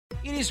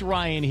It is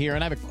Ryan here,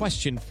 and I have a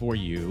question for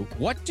you.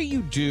 What do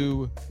you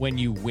do when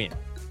you win?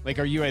 Like,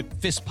 are you a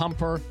fist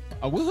pumper,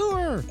 a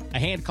woo-hooer, a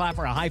hand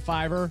clapper, a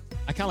high-fiver?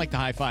 I kind of like the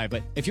high-five,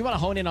 but if you want to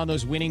hone in on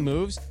those winning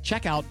moves,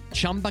 check out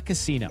Chumba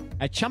Casino.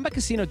 At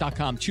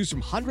ChumbaCasino.com, choose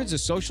from hundreds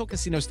of social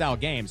casino-style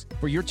games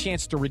for your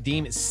chance to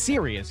redeem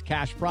serious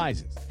cash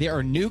prizes. There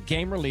are new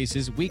game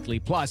releases weekly,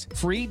 plus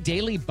free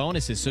daily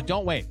bonuses, so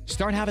don't wait.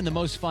 Start having the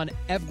most fun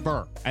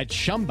ever at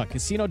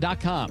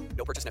ChumbaCasino.com.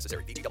 No purchase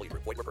necessary. VGW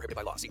Group. Void where prohibited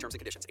by law. See terms and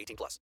conditions.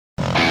 18+.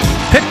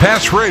 Pit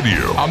Pass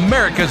Radio,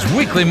 America's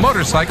weekly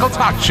motorcycle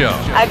talk show.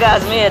 I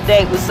got me a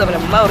date with some of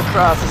the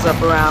motocrossers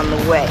up around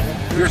the way.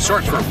 Your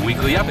source for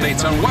weekly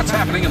updates on what's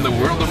happening in the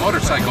world of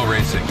motorcycle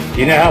racing.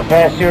 You know how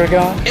fast you're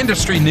going?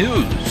 Industry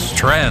news,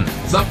 trends,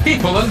 the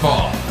people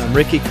involved. I'm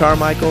Ricky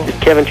Carmichael. This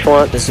is Kevin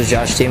Schwantz. This is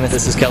Josh Teemuth.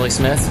 This is Kelly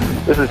Smith.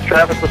 This is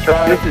Travis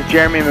Latrell. This is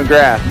Jeremy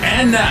McGrath.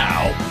 And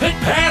now, Pit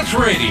Pass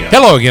Radio.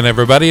 Hello again,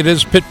 everybody. It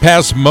is Pit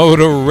Pass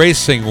Motor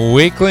Racing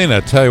Weekly, and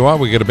I tell you what,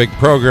 we got a big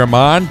program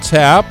on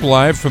tap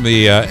live from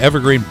the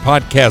Evergreen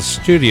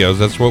Podcast Studios.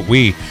 That's what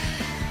we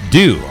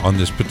do on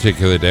this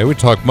particular day. We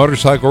talk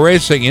motorcycle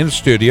racing in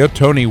studio.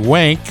 Tony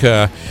Wank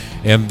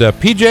and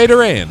PJ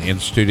Duran in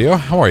studio.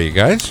 How are you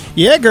guys?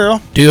 Yeah,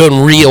 girl.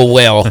 Doing real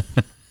well.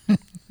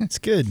 That's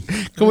good.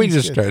 Can we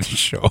just start the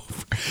show?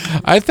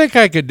 I think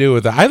I could do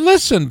with that. I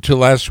listened to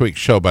last week's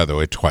show, by the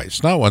way,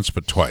 twice. Not once,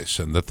 but twice.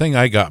 And the thing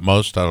I got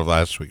most out of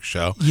last week's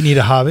show... You need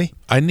a hobby?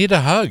 I need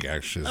a hug,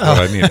 actually, is what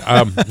I need.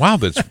 Wow,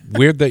 that's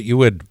weird that you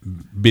would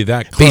be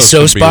that close. Be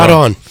so spot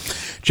on.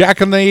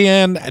 Jack and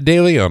Leanne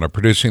DeLeon are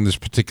producing this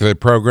particular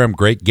program.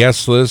 Great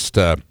guest list.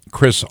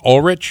 Chris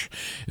Ulrich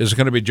is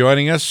going to be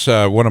joining us.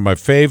 One of my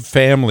fave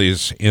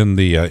families in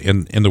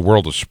the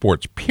world of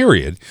sports,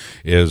 period,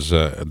 is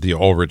the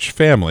Ulrich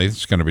family.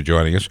 It's going to be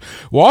joining us.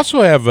 We'll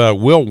also have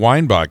Will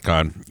Weinbach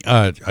on,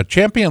 a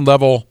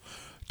champion-level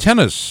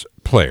tennis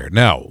player.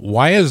 Now,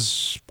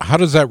 how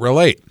does that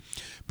relate?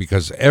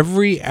 Because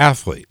every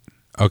athlete,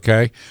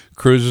 okay,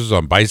 cruises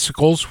on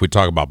bicycles. We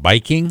talk about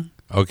biking,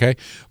 okay,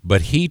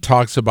 but he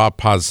talks about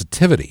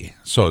positivity.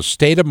 So a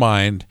state of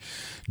mind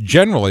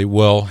generally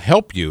will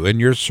help you in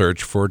your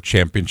search for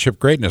championship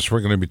greatness. We're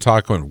going to be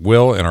talking with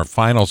Will in our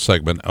final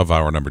segment of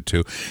hour number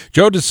 2.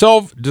 Joe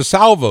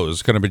DeSalvo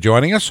is going to be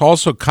joining us.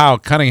 Also, Kyle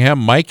Cunningham,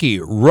 Mikey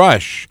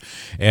Rush,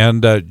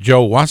 and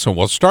Joe Wasson.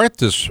 We'll start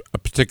this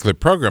particular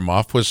program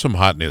off with some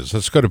hot news.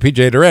 Let's go to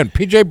PJ Duran.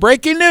 PJ,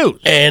 breaking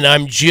news. And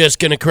I'm just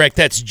going to correct.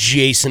 That's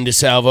Jason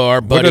DeSalvo, our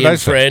buddy and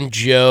friend,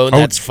 Joe.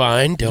 That's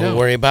fine. Don't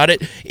worry about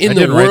it. In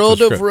the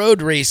world of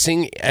road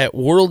racing at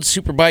World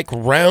Superbike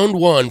Round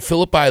 1,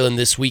 Phillip Island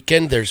this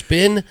weekend, there's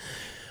been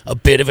a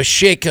bit of a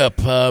shakeup.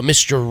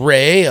 Mr.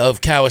 Ray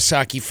of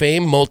Kawasaki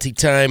fame,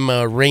 multi-time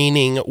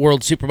reigning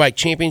World Superbike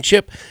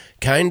Championship,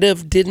 kind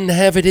of didn't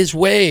have it his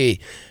way.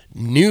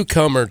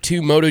 Newcomer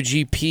to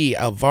MotoGP,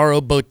 Alvaro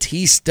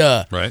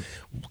Bautista, right,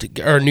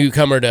 or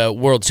newcomer to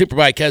World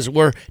Superbike, as it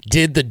were,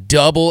 did the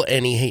double,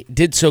 and he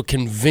did so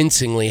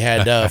convincingly.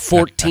 Had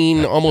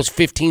 14, almost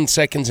 15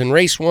 seconds in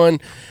race 1,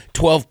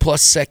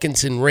 12-plus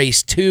seconds in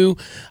race 2.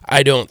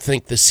 I don't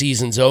think the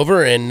season's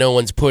over, and no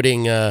one's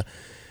putting any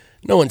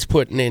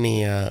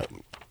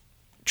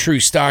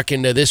true stock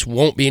into this.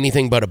 Won't be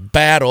anything but a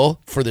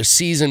battle for the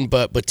season,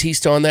 but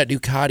Bautista on that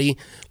Ducati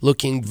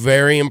looking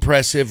very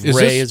impressive.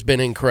 Ray has been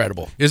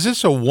incredible. Is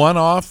this a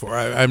one-off?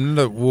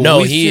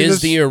 No, he is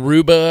the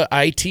Aruba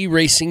IT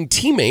Racing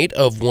teammate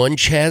of one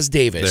Chaz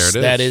Davis.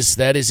 There it is.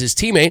 That is his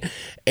teammate.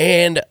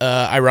 And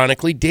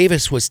ironically,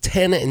 Davis was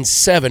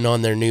 10-7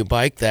 on their new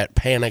bike, that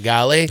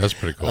Panigale. That's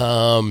pretty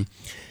cool.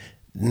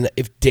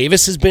 If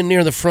Davis has been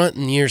near the front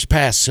in years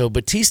past, so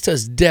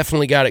Bautista's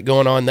definitely got it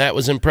going on. That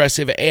was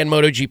impressive. And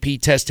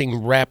MotoGP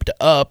testing wrapped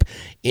up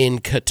in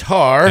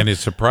Qatar. Any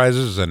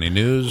surprises? Any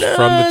news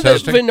from the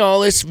testing?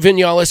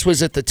 Vinales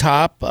was at the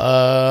top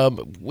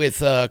with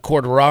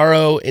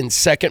Quartararo in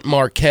second,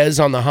 Marquez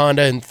on the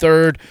Honda in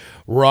third,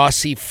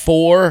 Rossi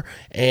 4,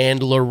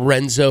 and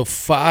Lorenzo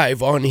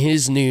 5 on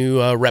his new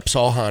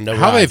Repsol Honda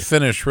How ride. they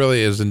finish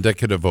really is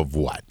indicative of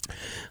what?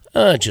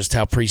 Just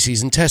how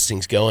preseason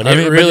testing's going.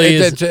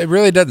 It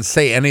really doesn't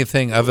say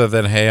anything other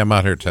than, hey, I'm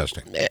out here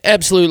testing.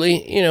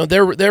 Absolutely. You know,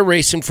 they're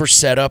racing for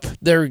setup.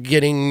 They're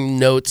getting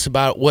notes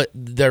about what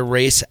their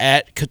race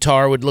at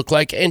Qatar would look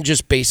like and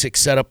just basic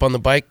setup on the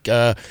bike.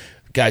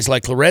 Guys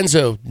like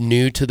Lorenzo,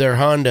 new to their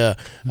Honda.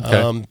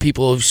 Okay.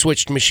 People who've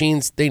switched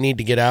machines, they need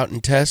to get out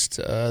and test.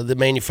 The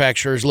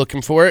manufacturer's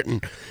looking for it,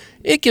 and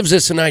it gives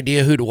us an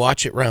idea who to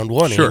watch at round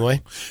 1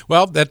 anyway.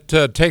 Well, that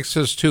takes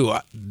us to,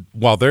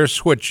 while they're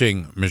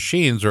switching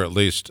machines, or at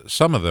least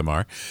some of them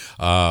are,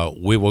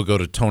 we will go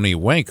to Tony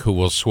Wank, who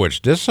will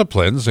switch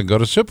disciplines and go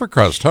to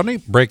Supercross. Tony,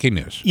 breaking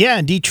news. Yeah,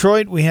 in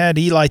Detroit, we had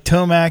Eli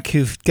Tomac,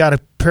 who got a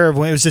pair of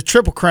wins. It was a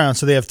Triple Crown,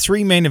 so they have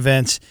 3 main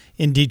events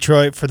in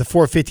Detroit for the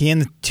 450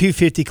 and the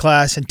 250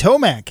 class, and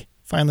Tomac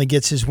finally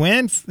gets his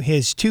win,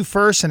 his 2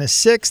 firsts and a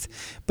 6th,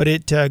 but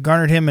it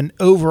garnered him an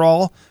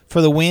overall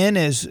for the win,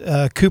 as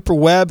Cooper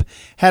Webb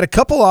had a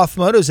couple off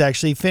motos,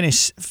 actually. He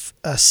finished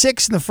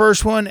 6th in the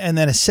first one and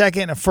then a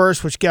 2nd and a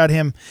 1st, which got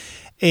him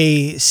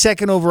a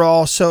second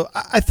overall. So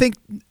I think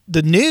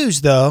the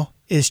news, though,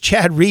 is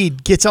Chad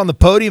Reed gets on the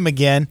podium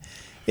again.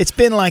 It's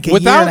been like a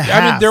year and a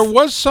half. I mean, there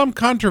was some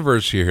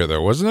controversy here,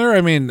 though, wasn't there?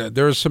 I mean,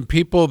 there were some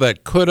people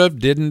that could have,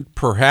 didn't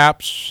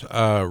perhaps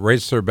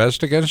race their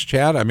best against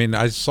Chad. I mean,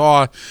 I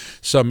saw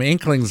some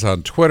inklings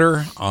on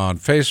Twitter, on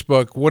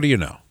Facebook. What do you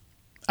know?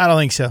 I don't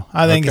think so.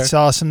 I think it's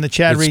awesome. The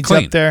Chad Reed's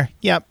clean. up there.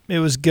 Yep, it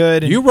was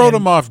good. You wrote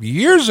him off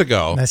years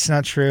ago. That's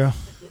not true.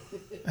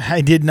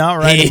 I did not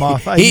write him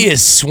off. He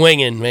is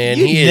swinging, man.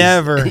 You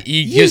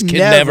just can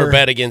never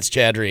bet against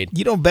Chad Reed.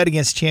 You don't bet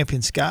against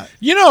champion Scott.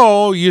 You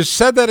know, you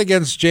said that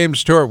against James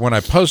Stewart when I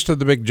posted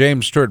the big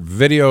James Stewart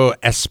video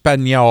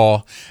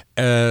Espanol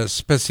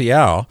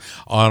Especial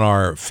on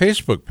our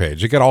Facebook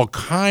page. You got all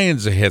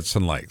kinds of hits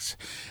and likes.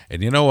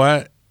 And you know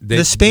what?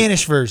 The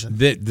Spanish version.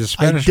 The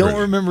Spanish version. I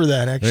don't remember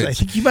that, actually. I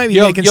think you might be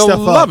making you'll stuff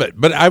up. You'll love it.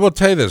 But I will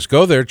tell you this.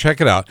 Go there, check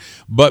it out.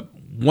 But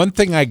one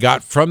thing I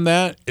got from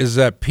that is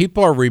that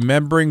people are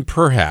remembering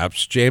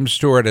perhaps James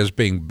Stewart as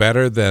being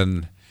better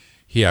than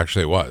he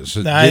actually was.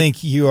 I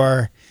think you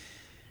are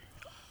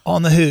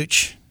on the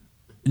hooch.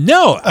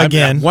 No,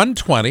 again, I'm at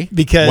 120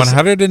 because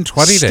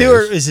 120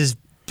 Stewart days. is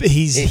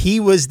he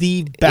was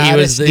the baddest He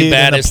was the dude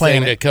baddest on the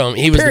thing planet. to come.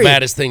 He was Period. the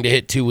baddest thing to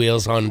hit two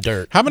wheels on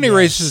dirt. How many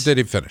races did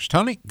he finish?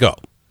 Tony, go.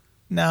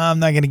 No, I'm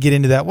not going to get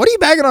into that. What are you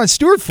bagging on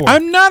Stewart for?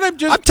 I'm not. I'm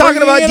just. I'm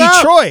talking about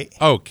Detroit.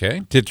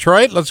 Okay,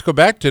 Detroit. Let's go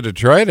back to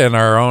Detroit and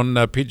our own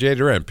PJ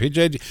Durant.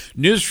 PJ,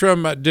 news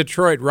from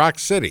Detroit, Rock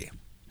City.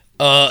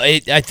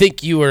 I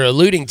think you were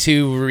alluding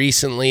to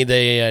recently.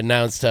 They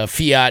announced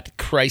Fiat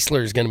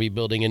Chrysler is going to be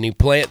building a new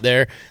plant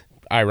there.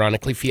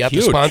 Ironically, Fiat,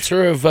 Huge. the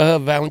sponsor of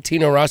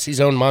Valentino Rossi's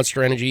own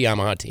Monster Energy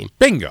Yamaha team.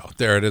 Bingo.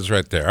 There it is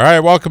right there. All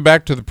right, welcome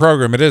back to the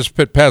program. It is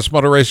Pit Pass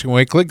Motor Racing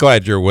Weekly.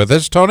 Glad you're with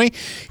us. Tony,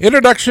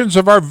 introductions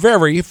of our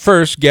very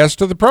first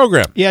guest of the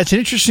program. Yeah, it's an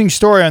interesting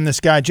story on this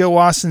guy. Joe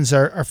Wasson's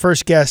our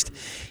first guest.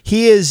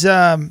 He is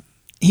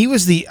he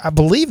was I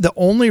believe, the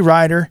only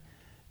rider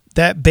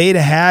that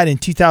Beta had in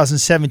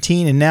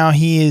 2017, and now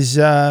he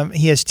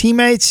has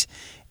teammates,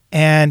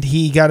 and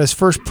he got his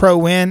first pro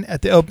win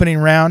at the opening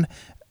round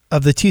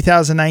of the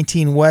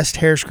 2019 West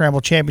Hare Scramble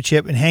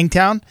Championship in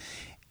Hangtown,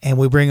 and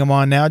we bring him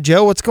on now.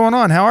 Joe, what's going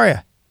on? How are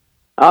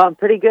you?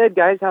 Pretty good,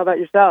 guys. How about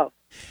yourself?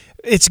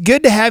 It's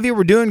good to have you.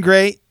 We're doing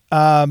great.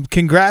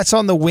 Congrats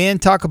on the win.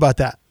 Talk about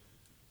that.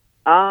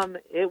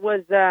 It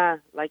was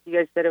like you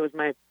guys said, it was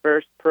my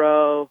first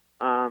pro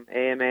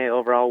AMA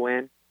overall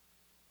win.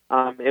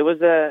 It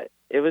was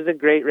a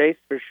great race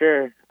for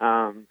sure.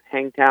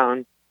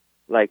 Hangtown,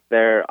 like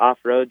their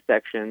off-road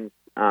sections,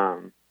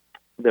 the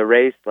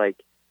race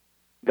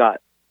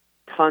got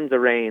tons of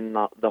rain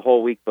the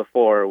whole week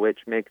before, which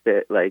makes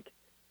it like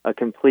a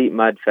complete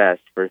mud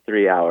fest for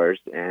 3 hours.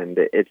 And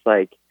it's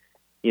like,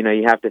 you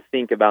have to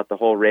think about the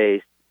whole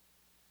race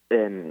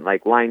and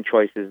like line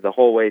choices the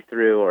whole way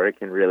through, or it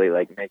can really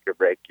like make or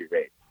break your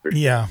race.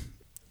 Yeah.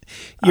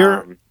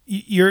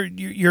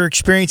 Your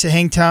experience at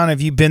Hangtown,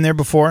 have you been there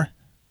before?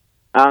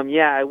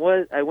 Yeah,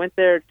 I went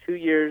there 2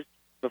 years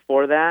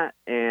before that,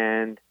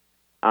 and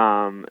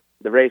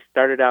the race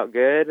started out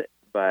good,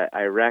 but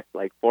I wrecked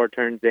like 4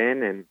 turns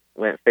in and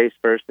went face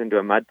first into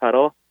a mud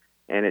puddle,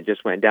 and it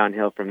just went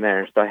downhill from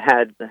there. So I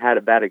had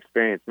a bad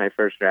experience my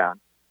first round.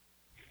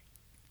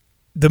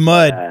 The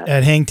mud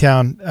at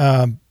Hangtown,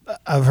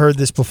 I've heard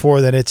this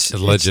before, that it's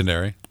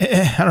legendary.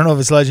 I don't know if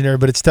it's legendary,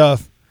 but it's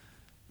tough.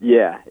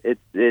 Yeah,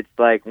 it's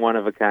like one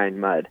of a kind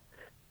mud.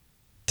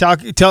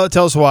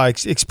 Tell us why.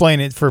 Explain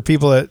it for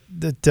people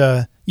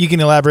that you can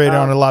elaborate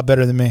on it a lot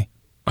better than me.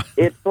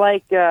 It's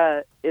like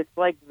the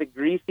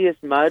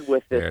greasiest mud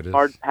with this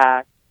hard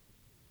packed,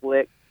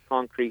 slick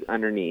concrete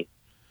underneath.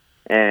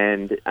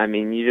 And I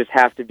mean, you just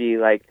have to be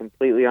like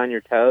completely on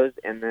your toes,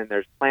 and then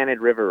there's planted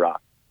river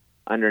rock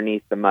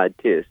underneath the mud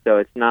too. So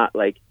it's not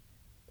like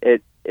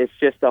it's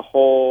just a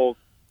whole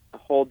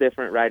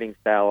different riding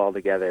style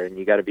altogether, and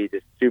you got to be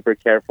just super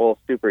careful,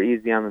 super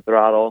easy on the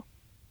throttle.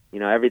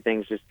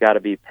 Everything's just got to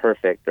be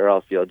perfect, or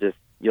else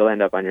you'll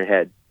end up on your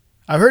head.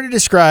 I've heard it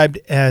described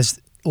as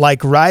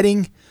like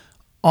riding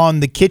on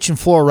the kitchen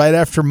floor right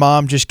after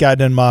mom just got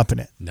done mopping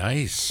it.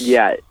 Nice.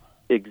 Yeah,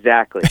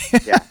 exactly.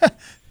 Yeah.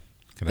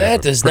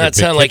 That does not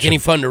sound like any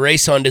fun to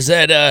race on. Does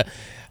that?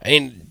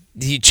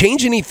 Do you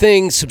change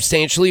anything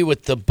substantially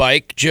with the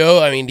bike,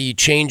 Joe? I mean, do you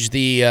change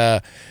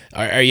the?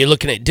 Are you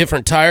looking at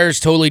different tires,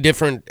 totally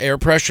different air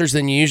pressures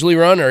than you usually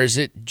run, or is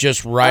it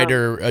just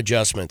rider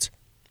adjustments?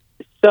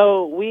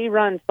 So we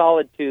run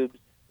solid tubes,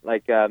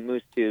 like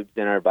moose tubes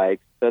in our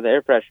bikes, so the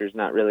air pressure is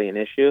not really an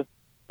issue.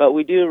 But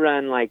we do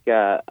run like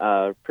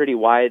a pretty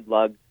wide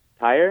lug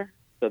tire,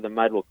 so the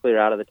mud will clear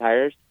out of the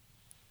tires.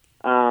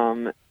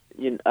 And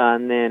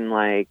then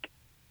like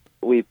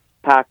we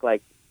pack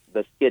like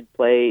the skid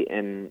plate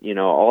and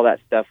all that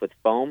stuff with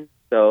foam,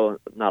 so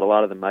not a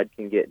lot of the mud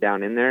can get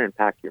down in there and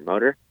pack your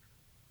motor.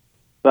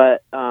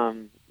 But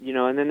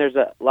and then there's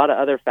a lot of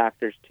other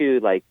factors too,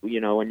 like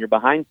when you're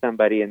behind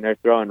somebody and they're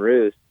throwing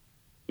roost,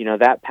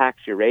 that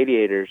packs your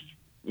radiators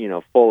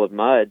full of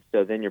mud,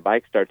 so then your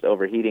bike starts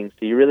overheating.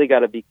 So you really got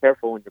to be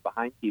careful when you're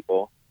behind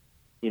people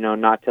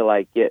not to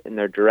like get in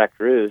their direct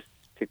roost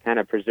to kind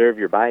of preserve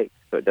your bike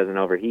so it doesn't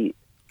overheat.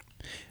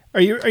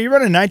 Are you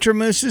running nitro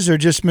mooses or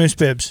just moose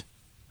bibs?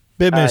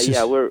 Bib mooses.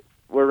 Yeah, we're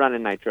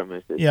running nitro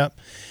mooses. Yep.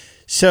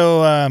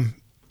 So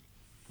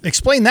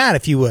explain that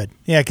if you would.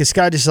 Yeah, because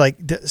Scott doesn't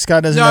know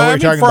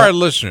what you're talking for about. our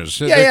listeners,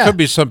 there could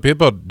be some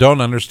people who don't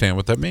understand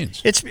what that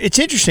means. It's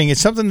interesting.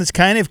 It's something that's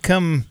kind of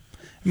come.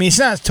 I mean, it's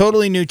not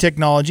totally new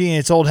technology, and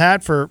it's old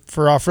hat for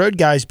off-road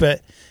guys,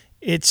 but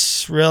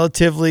it's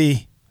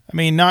relatively. I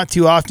mean, not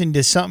too often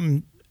does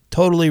something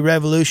totally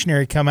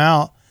revolutionary come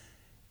out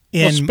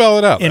in spell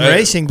it out. In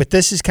racing, but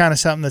this is kind of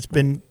something that's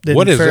been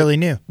fairly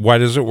new. Why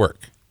does it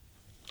work?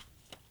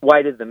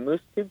 Why does the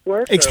moose tube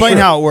work? Explain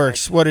how it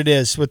works, what it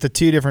is with the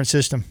two different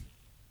system.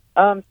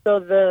 So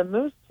the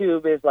moose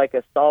tube is like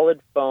a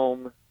solid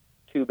foam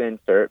tube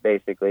insert,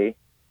 basically,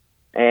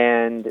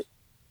 and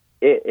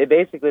it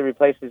basically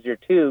replaces your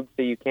tube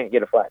so you can't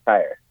get a flat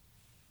tire.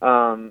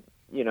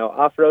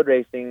 Off-road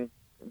racing,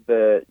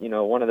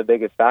 one of the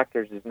biggest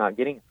factors is not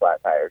getting a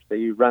flat tire. So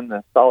you run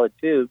the solid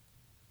tube,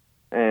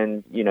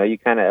 and you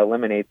kind of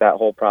eliminate that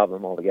whole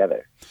problem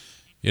altogether.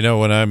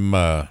 When I'm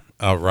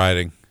out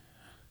riding,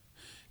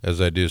 as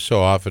I do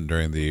so often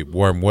during the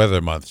warm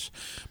weather months,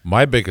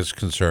 my biggest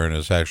concern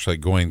is actually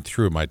going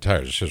through my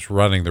tires, just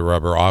running the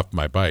rubber off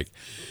my bike,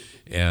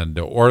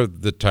 or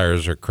the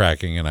tires are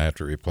cracking and I have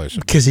to replace them.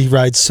 Because he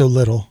rides so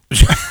little.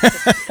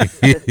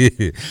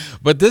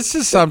 But this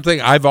is something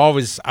I've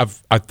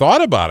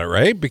thought about it,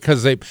 right?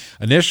 Because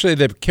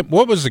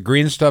what was the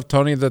green stuff,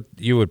 Tony, that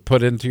you would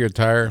put into your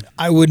tire?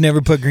 I would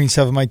never put green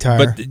stuff in my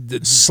tire.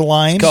 But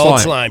slime? It's called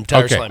slime,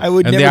 tire okay. slime.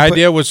 And the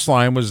idea with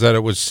slime was that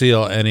it would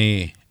seal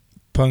any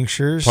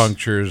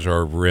punctures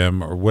or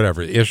rim or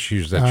whatever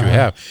issues that you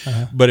have,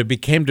 but it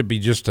became to be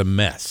just a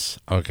mess.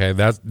 Okay,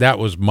 that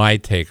was my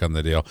take on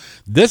the deal.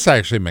 This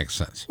actually makes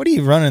sense. What are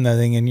you running that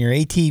thing in, your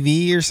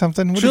ATV or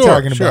something? What are you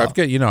talking about?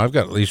 I've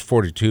got at least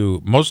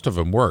 42. Most of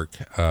them work,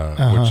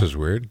 which is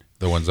weird.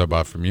 The ones I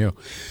bought from you,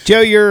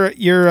 Joe.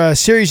 Your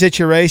series that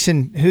you're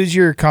racing. Who's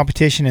your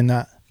competition in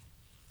that?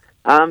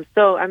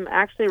 So I'm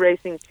actually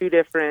racing two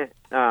different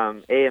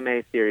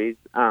AMA series.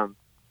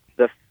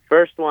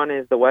 First one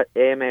is the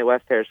AMA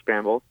West Hare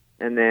Scramble,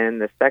 and then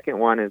the second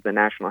one is the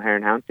National Hare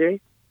and Hound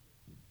Series.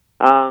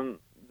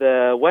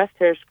 The West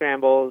Hare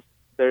Scrambles,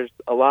 there's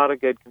a lot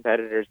of good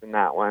competitors in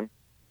that one.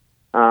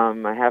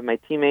 I have my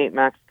teammate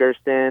Max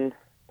Gersten.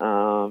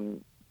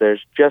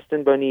 There's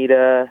Justin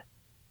Bonita.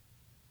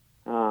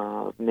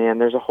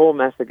 There's a whole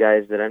mess of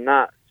guys that I'm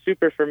not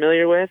super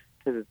familiar with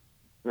because it's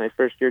my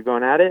first year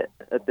going at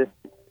this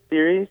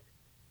series.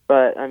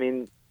 But, I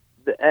mean,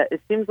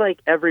 it seems like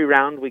every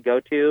round we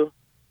go to,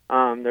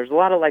 there's a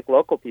lot of like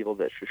local people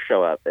that should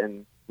show up,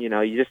 and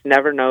you just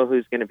never know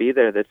who's going to be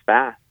there that's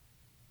fast.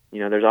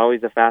 There's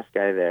always a fast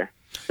guy there.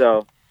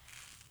 So,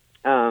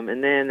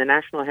 and then the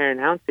National Hare and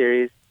Hound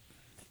Series,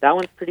 that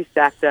one's pretty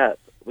stacked up.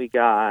 We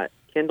got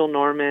Kendall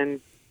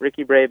Norman,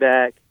 Ricky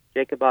Braybeck,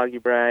 Jacob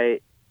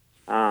Augie-Bright,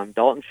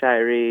 Dalton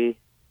Shirey,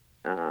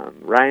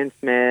 Ryan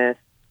Smith.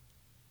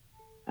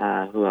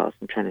 Who else?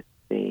 I'm trying to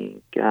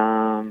think.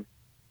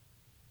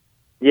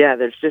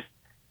 There's just.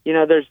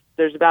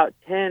 There's about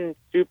 10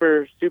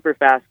 super, super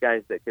fast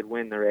guys that could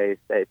win the race,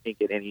 I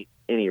think, at any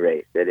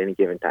race at any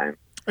given time.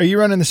 Are you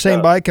running the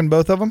same bike in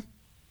both of them?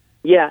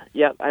 Yeah,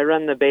 yep. I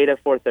run the Beta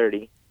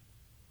 430.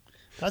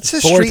 That's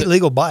a street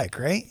legal bike,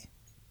 right?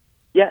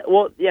 Yeah,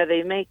 well, yeah,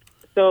 they make,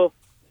 so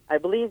I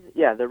believe,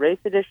 the race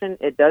edition,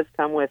 it does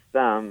come with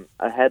a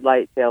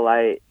headlight,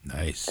 taillight,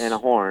 nice, and a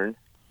horn.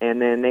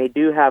 And then they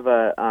do have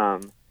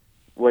a,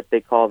 what they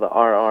call the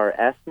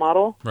RRS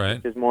model, right,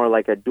 which is more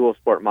like a dual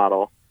sport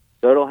model.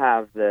 So it'll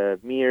have the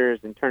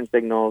mirrors and turn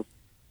signals,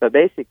 but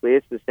basically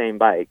it's the same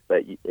bike,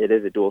 but it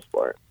is a dual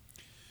sport.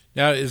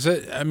 Now,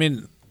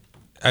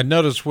 I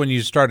noticed when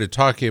you started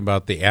talking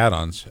about the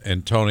add-ons,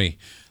 and Tony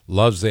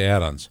loves the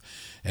add-ons.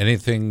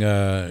 Anything,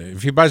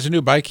 if he buys a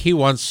new bike, he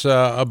wants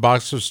a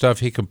box of stuff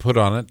he can put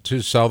on it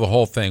to sell the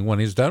whole thing when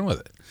he's done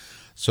with it.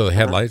 So the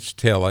headlights,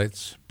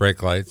 taillights,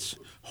 brake lights,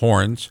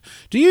 horns.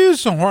 Do you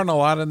use the horn a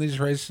lot in these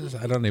races?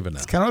 I don't even know.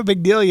 It's kind of a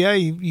big deal, yeah.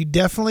 You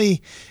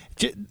definitely...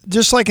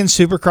 Just like in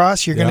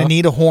Supercross, you're going to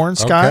need a horn,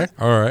 Scott. Okay.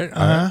 All right.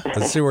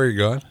 Let's see where you're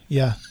going.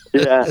 Yeah.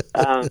 Yeah.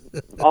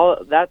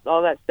 All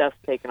that stuff's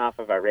taken off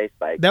of our race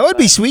bike. That would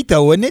be sweet,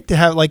 though, wouldn't it? To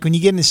have like when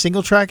you get in a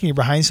single track and you're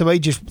behind somebody,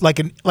 just like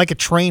a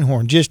train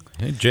horn. Just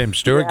hey, James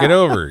Stewart, get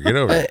over.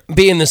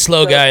 Being the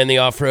slow guy in the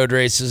off-road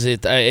races,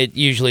 it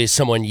usually is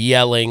someone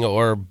yelling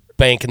or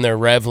banking their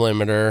rev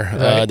limiter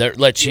that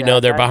lets you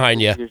know they're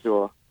behind you.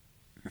 Usual.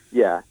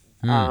 Yeah.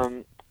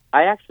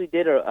 I actually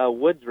did a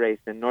woods race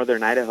in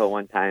northern Idaho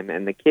one time,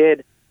 and the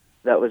kid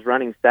that was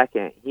running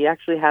second, he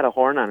actually had a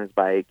horn on his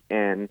bike,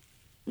 and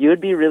you would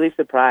be really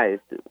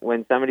surprised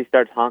when somebody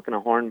starts honking a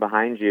horn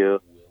behind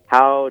you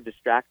how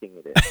distracting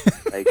it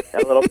is. Like a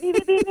little beep,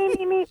 beep, beep,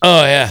 beep, beep.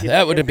 Oh, yeah,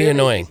 that would be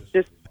annoying.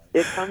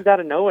 It comes out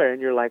of nowhere, and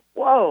you're like,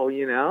 whoa,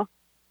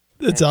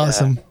 That's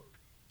awesome.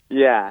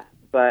 Yeah,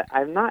 but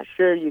I'm not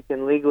sure you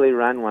can legally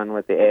run one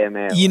with the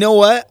AMA. You know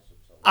what?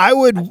 I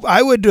would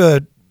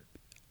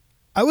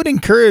I would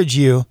encourage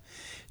you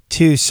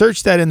to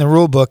search that in the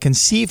rule book and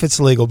see if it's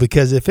legal,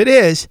 because if it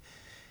is,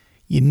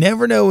 you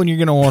never know when you're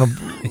going to want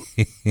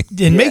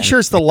to. And make sure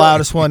it's the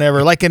loudest one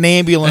ever, like an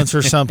ambulance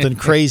or something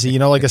crazy,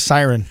 like a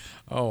siren.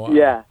 Oh, wow.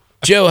 Yeah.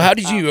 Joe, how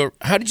did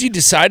you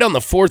decide on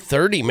the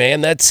 430,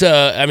 man? That's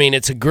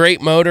it's a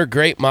great motor,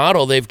 great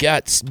model. They've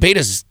got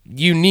Beta's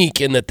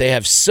unique in that they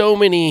have so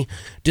many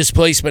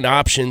displacement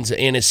options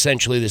in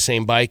essentially the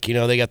same bike.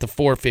 They got the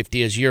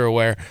 450, as you're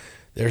aware.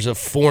 There's a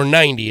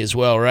 490 as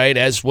well, right?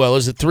 As well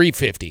as a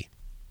 350.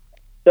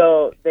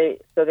 So they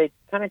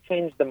kind of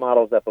changed the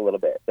models up a little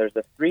bit. There's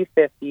a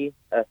 350,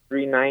 a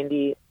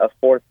 390, a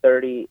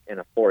 430, and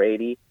a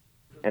 480,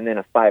 and then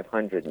a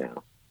 500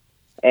 now.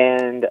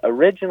 And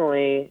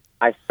originally,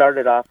 I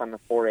started off on the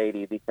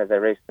 480 because I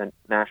raced the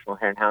National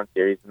Hare and Hound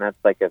Series, and that's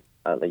like a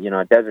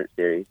desert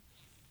series.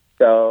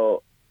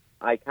 So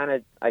I kind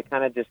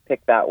of just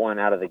picked that one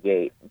out of the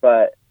gate.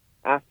 But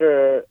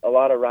after a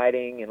lot of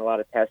riding and a lot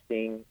of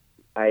testing,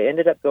 I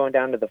ended up going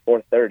down to the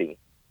 430.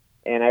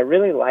 And I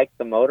really like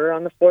the motor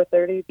on the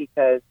 430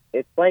 because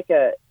it's like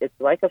a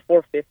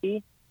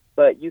 450,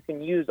 but you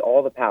can use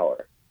all the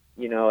power,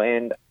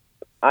 and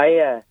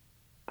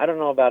I don't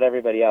know about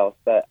everybody else,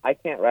 but I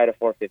can't ride a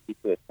 450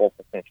 to its full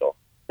potential.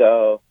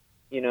 So,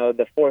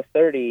 the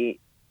 430,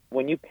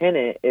 when you pin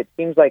it, it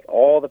seems like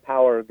all the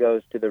power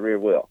goes to the rear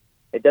wheel.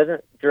 It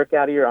doesn't jerk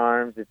out of your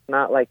arms. It's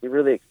not like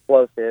really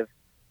explosive,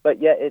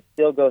 but yet it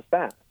still goes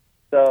fast.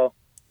 So,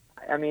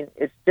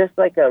 it's just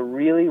like a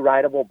really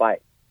rideable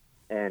bike.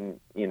 And,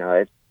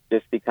 it's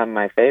just become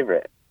my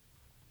favorite.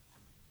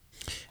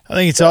 I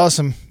think it's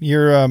awesome.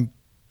 You're,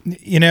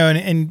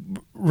 and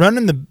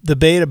running the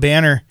Beta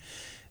banner,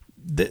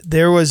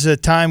 there was a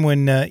time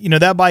when,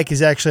 that bike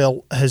is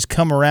actually has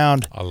come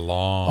around a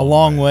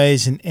long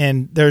ways.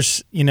 And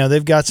there's,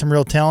 they've got some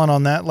real talent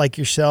on that, like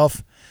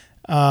yourself.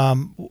 I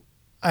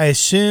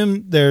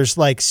assume there's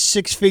like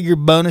 6-figure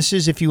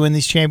bonuses if you win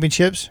these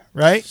championships,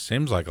 right?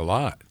 Seems like a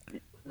lot.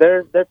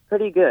 They're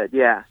pretty good,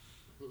 yeah.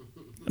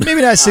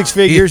 Maybe not 6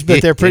 figures,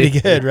 but they're pretty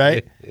good,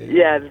 right?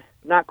 Yeah,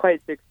 not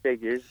quite 6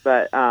 figures,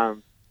 but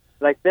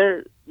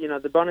they're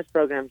the bonus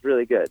program's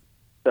really good.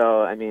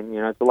 So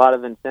it's a lot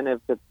of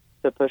incentive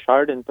to push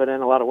hard and put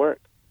in a lot of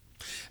work.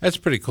 That's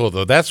pretty cool,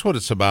 though. That's what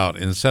it's about,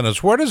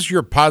 incentives. Where does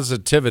your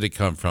positivity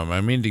come from?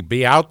 To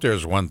be out there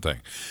is one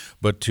thing,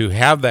 but to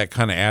have that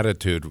kind of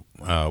attitude,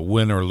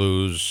 win or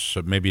lose,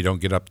 maybe you don't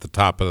get up the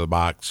top of the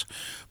box,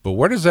 but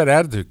where does that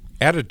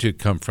attitude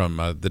come from,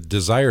 the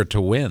desire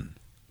to win?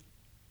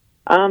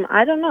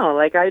 I don't know.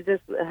 I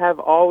just have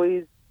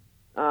always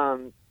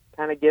kind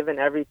of given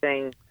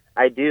everything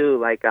I do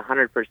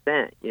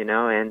 100%,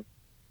 and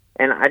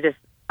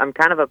I'm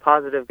kind of a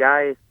positive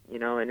guy,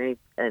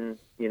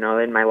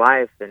 in my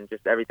life and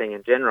just everything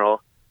in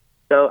general.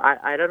 So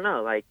I don't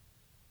know, I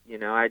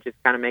just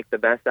kind of make the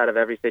best out of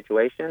every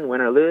situation,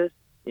 win or lose.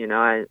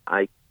 I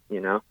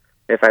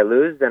if I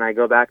lose, then I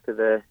go back to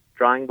the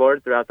drawing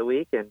board throughout the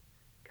week and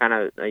kind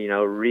of,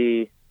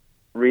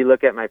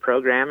 re-look at my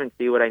program and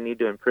see what I need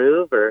to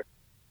improve, or,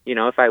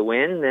 if I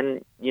win,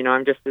 then,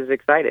 I'm just as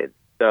excited.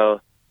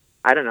 So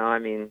I don't know.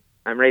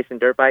 I'm racing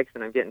dirt bikes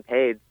and I'm getting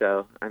paid.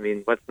 So,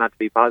 what's not to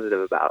be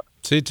positive about?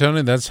 See,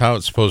 Tony, that's how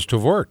it's supposed to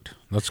have worked.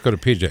 Let's go to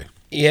PJ.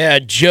 Yeah,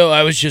 Joe,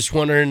 I was just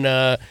wondering,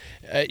 are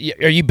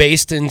you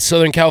based in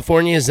Southern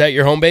California? Is that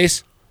your home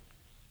base?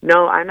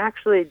 No, I'm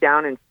actually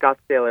down in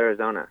Scottsdale,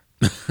 Arizona.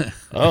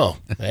 Oh,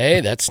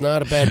 hey, that's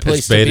not a bad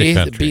place to Beta be.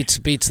 country.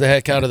 It beats the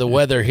heck out of the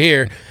weather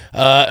here.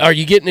 Are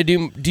you getting to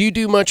do you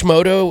do much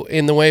moto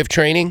in the way of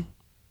training?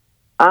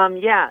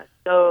 Yeah.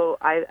 So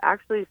I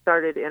actually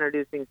started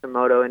introducing some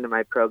moto into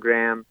my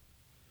program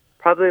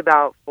probably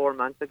about 4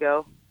 months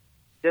ago,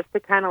 just to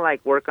kind of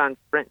work on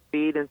sprint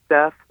speed and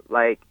stuff.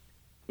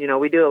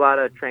 We do a lot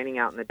of training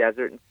out in the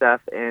desert and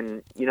stuff,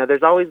 and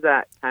there's always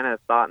that kind of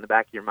thought in the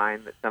back of your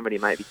mind that somebody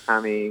might be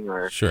coming,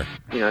 or Sure.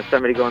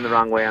 Somebody going the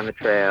wrong way on the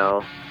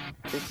trail.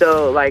 And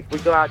so we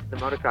go out to the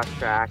motocross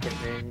track, and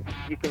then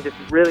you can just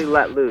really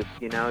let loose.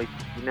 You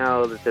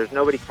know that there's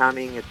nobody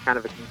coming. It's kind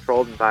of a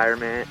controlled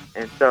environment,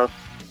 and so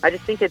I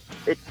just think it's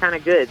kind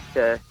of good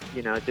to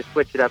just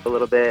switch it up a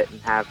little bit and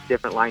have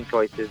different line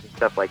choices and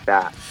stuff like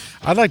that.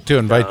 I'd like to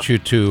invite you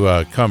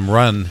to come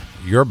run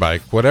your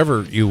bike,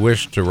 whatever you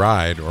wish to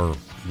ride or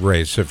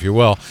race, if you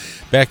will,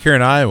 back here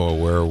in Iowa,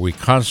 where we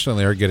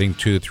constantly are getting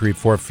 2, 3,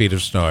 4 feet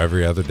of snow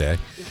every other day.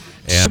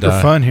 And,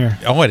 super fun here.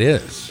 Oh, it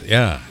is.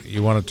 Yeah.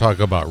 You want to talk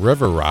about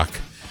river rock?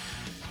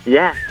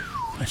 Yeah.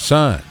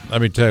 Son,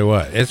 let me tell you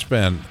what, it's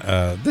been,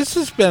 this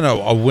has been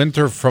a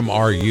winter from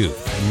our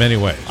youth in many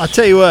ways. I'll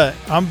tell you what,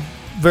 I'm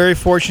very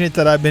fortunate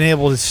that I've been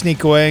able to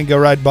sneak away and go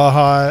ride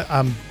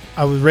Baja.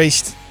 I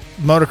raced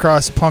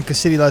motocross at Ponca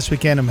City last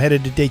weekend. I'm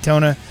headed to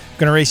Daytona.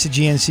 Going to race the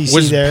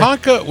GNCC there.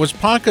 Was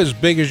Ponca as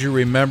big as you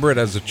remember it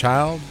as a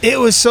child? It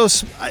was so.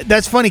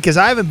 That's funny because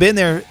I haven't been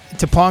there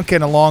to Ponca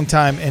in a long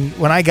time, and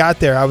when I got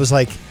there, I was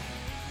like,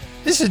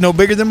 "This is no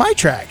bigger than my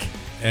track."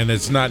 and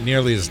it's not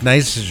nearly as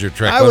nice as your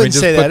truck. I wouldn't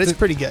say that. It's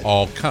pretty good.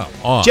 Oh, come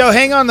on. Joe,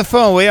 hang on the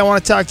phone, will you? I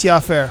want to talk to you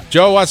off air.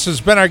 Joe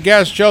Wasson's been our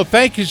guest. Joe,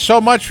 thank you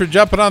so much for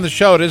jumping on the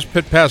show. It is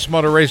Pit Pass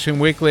Motor Racing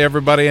Weekly,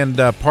 everybody, and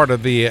part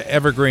of the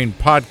Evergreen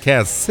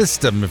podcast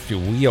system, if you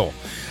will.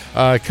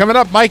 Coming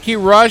up, Mikey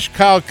Rush,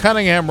 Kyle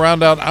Cunningham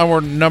round out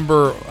our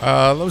number,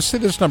 let's see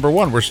this number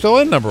one. We're still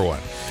in number one.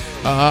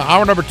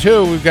 Hour number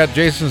two, we've got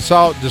Jason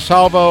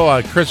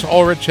DeSalvo, Chris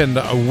Ulrich, and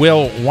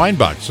Will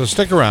Weinbach. So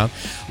stick around.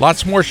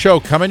 Lots more show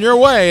coming your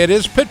way. It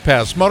is Pit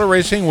Pass Motor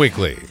Racing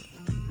Weekly.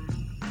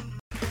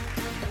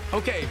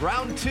 Okay,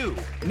 round two.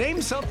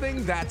 Name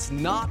something that's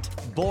not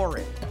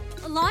boring.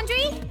 A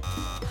laundry?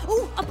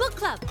 Ooh, a book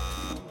club.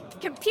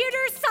 Computer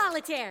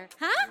solitaire,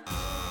 huh?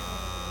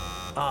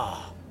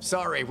 Ah,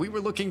 sorry, we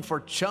were looking for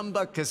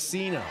Chumba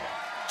Casino.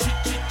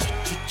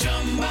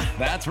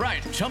 That's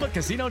right.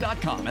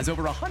 ChumbaCasino.com has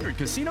over 100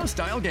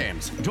 casino-style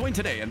games. Join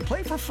today and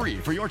play for free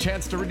for your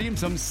chance to redeem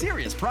some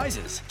serious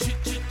prizes.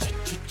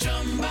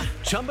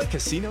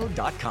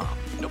 ChumbaCasino.com.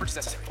 No purchase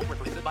necessary. Void where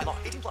prohibited by law.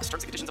 18 plus.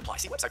 Terms and conditions apply.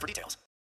 See website for details.